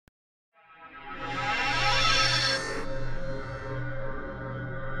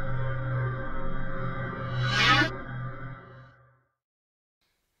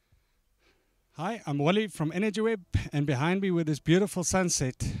Hi, I'm Wally from Energyweb, and behind me with this beautiful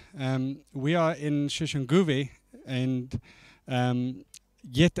sunset, we are in Shishanguve, and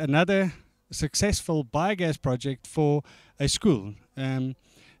yet another successful biogas project for a school.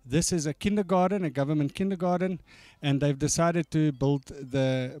 This is a kindergarten, a government kindergarten, and they've decided to build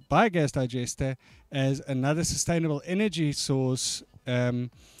the biogas digester as another sustainable energy source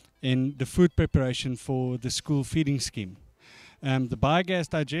in the food preparation for the school feeding scheme. The biogas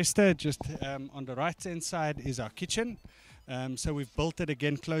digester, just on the right hand side, is our kitchen. So we've built it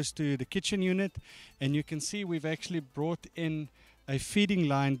again close to the kitchen unit, and you can see we've actually brought in a feeding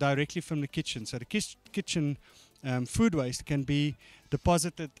line directly from the kitchen. So the kitchen food waste can be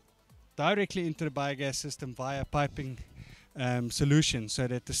deposited directly into the biogas system via piping solution, so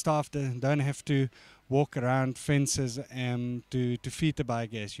that the staff don't have to walk around fences to feed the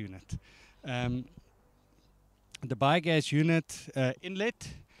biogas unit. The biogas unit inlet,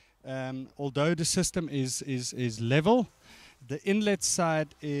 although the system is level, the inlet side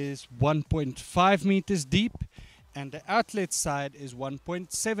is 1.5 meters deep and the outlet side is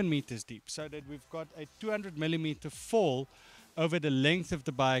 1.7 meters deep, so that we've got a 200 millimeter fall over the length of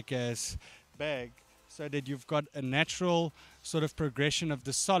the biogas bag, so that you've got a natural sort of progression of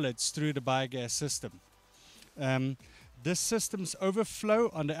the solids through the biogas system. This system's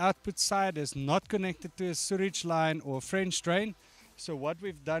overflow on the output side is not connected to a sewage line or French drain. So what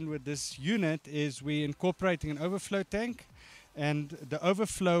we've done with this unit is we're incorporating an overflow tank, and the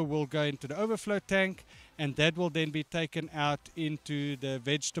overflow will go into the overflow tank, and that will then be taken out into the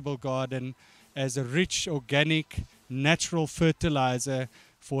vegetable garden as a rich, organic, natural fertilizer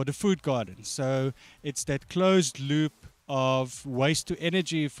for the food garden. So it's that closed loop of waste to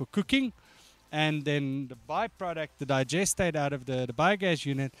energy for cooking, and then the byproduct, the digestate out of the biogas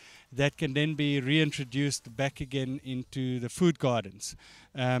unit, that can then be reintroduced back again into the food gardens.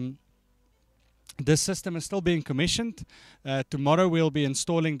 This system is still being commissioned. Tomorrow we'll be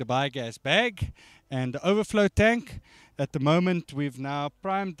installing the biogas bag and the overflow tank. At the moment we've now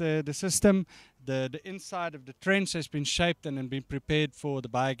primed the system. The inside of the trench has been shaped and been prepared for the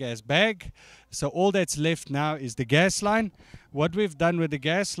biogas bag. So all that's left now is the gas line. What we've done with the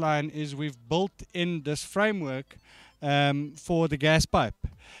gas line is we've built in this framework for the gas pipe.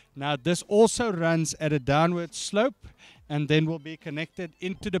 Now this also runs at a downward slope and then will be connected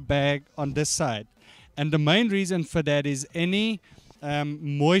into the bag on this side. And the main reason for that is any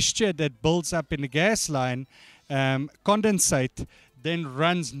moisture that builds up in the gas line, condensate, then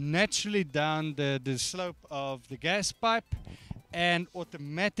runs naturally down the slope of the gas pipe and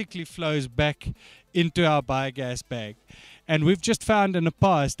automatically flows back into our biogas bag. And we've just found in the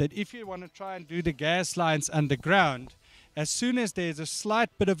past that if you want to try and do the gas lines underground, as soon as there's a slight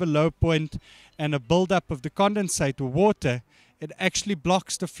bit of a low point and a buildup of the condensate or water, it actually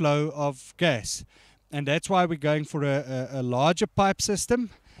blocks the flow of gas. And that's why we're going for a larger pipe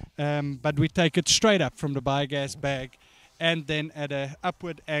system, but we take it straight up from the biogas bag and then at an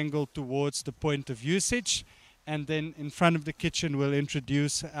upward angle towards the point of usage. And then in front of the kitchen we'll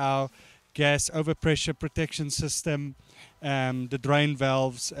introduce our gas overpressure protection system, the drain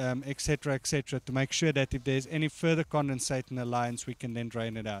valves, etc., to make sure that if there's any further condensate in the lines, we can then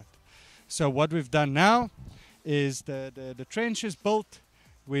drain it out. So what we've done now is the trench is built,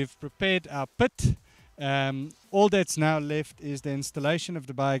 we've prepared our pit. All that's now left is the installation of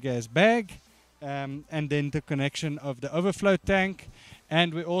the biogas bag, and then the connection of the overflow tank,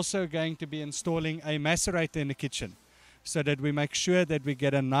 and we're also going to be installing a macerator in the kitchen, so that we make sure that we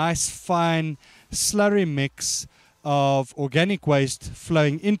get a nice fine slurry mix of organic waste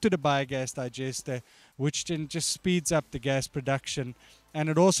flowing into the biogas digester, which then just speeds up the gas production, and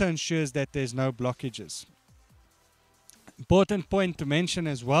it also ensures that there's no blockages. Important point to mention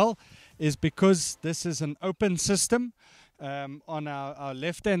as well is, because this is an open system, on our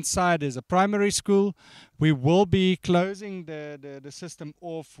left-hand side is a primary school. We will be closing the system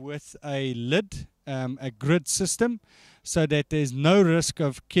off with a lid, a grid system, so that there's no risk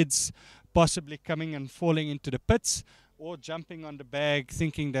of kids possibly coming and falling into the pits or jumping on the bag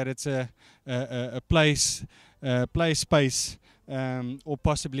thinking that it's a play space, or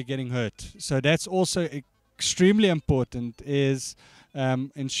possibly getting hurt. So that's also extremely important, is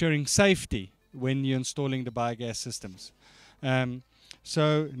ensuring safety when you're installing the biogas systems.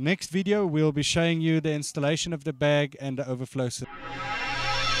 So next video we'll be showing you the installation of the bag and the overflow system.